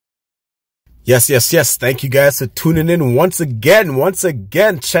Yes. Thank you guys for tuning in once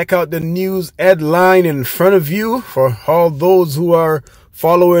again. Check out the news headline in front of you for all those who are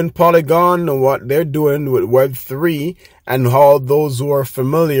following Polygon and what they're doing with Web3 and all those who are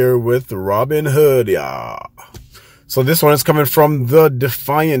familiar with Robinhood. Yeah. So this one is coming from the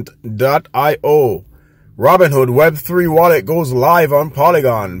Defiant.io. Robinhood Web3 wallet goes live on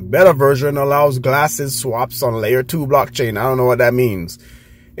Polygon. Beta version allows glasses swaps on layer 2 blockchain. I don't know what that means.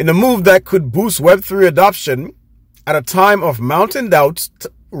 In a move that could boost Web3 adoption, at a time of mounting doubts,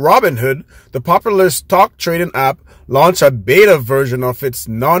 Robinhood, the popular stock trading app, launched a beta version of its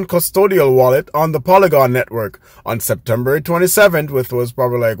non-custodial wallet on the Polygon network on September 27th, which was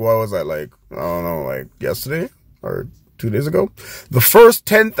probably like, what was that, like, I don't know, like yesterday or 2 days ago. The first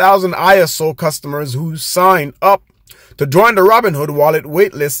 10,000 ISO customers who signed up to join the Robinhood wallet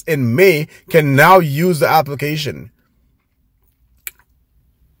waitlist in May can now use the application.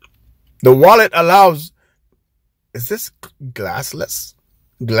 The wallet allows, is this gasless?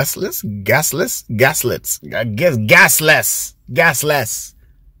 I guess gasless.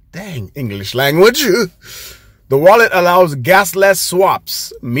 Dang, English language. The wallet allows gasless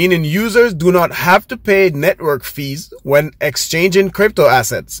swaps, meaning users do not have to pay network fees when exchanging crypto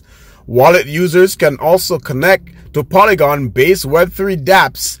assets. Wallet users can also connect to Polygon-based Web3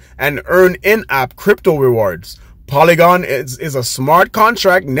 dApps and earn in-app crypto rewards. Polygon is a smart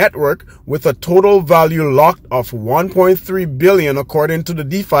contract network with a total value locked of 1.3 billion according to the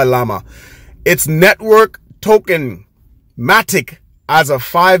DeFi Llama. Its network token, Matic, has a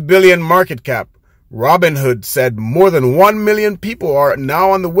 5 billion market cap. Robinhood said more than 1 million people are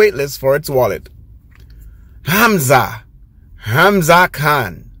now on the waitlist for its wallet. Hamza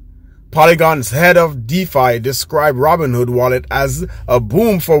Khan, Polygon's head of DeFi, described Robinhood wallet as a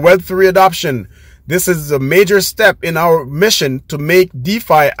boom for Web3 adoption. This is a major step in our mission to make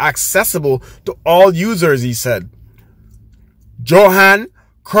DeFi accessible to all users, he said. Johan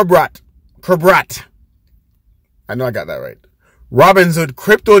Krbrat, I know I got that right. Robinhood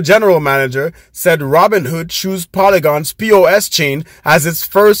Crypto General Manager said Robinhood chose Polygon's POS chain as its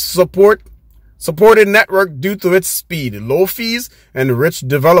first supported network due to its speed, low fees, and rich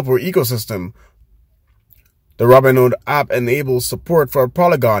developer ecosystem. The Robinhood app enables support for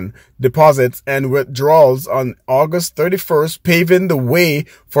Polygon deposits and withdrawals on August 31st, paving the way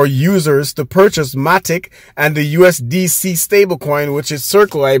for users to purchase Matic and the USDC stablecoin, which is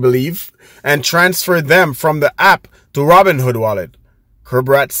Circle, I believe, and transfer them from the app to Robinhood wallet.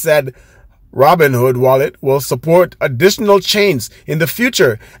 Krbrat said Robinhood wallet will support additional chains in the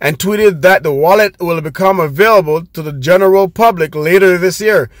future and tweeted that the wallet will become available to the general public later this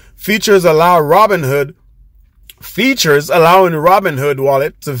year. Features allowing Robinhood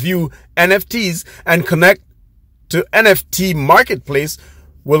wallet to view NFTs and connect to NFT marketplace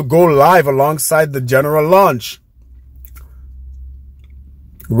will go live alongside the general launch.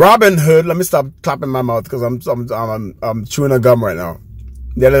 Robinhood, let me stop clapping my mouth because I'm chewing a gum right now.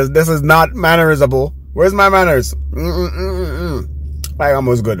 This is not mannerisable. Where's my manners? I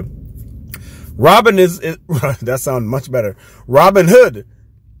almost good. That sounds much better. Robinhood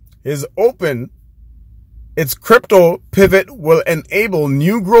is open. Its crypto pivot will enable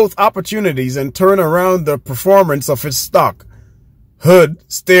new growth opportunities and turn around the performance of its stock. Hood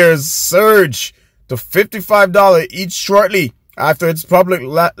shares surge to $55 each shortly after its public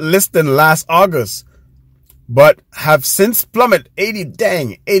listing last August, but have since plummeted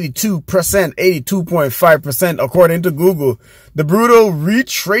 82.5% according to Google. The brutal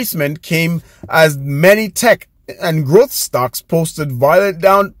retracement came as many tech and growth stocks posted violent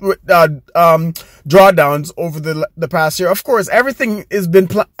drawdowns over the past year. Of course, everything has been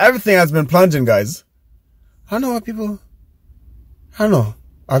plunging, guys. I don't know what people. I don't know.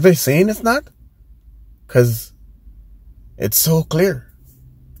 Are they saying it's not? Because it's so clear.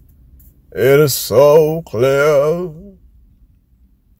 It is so clear.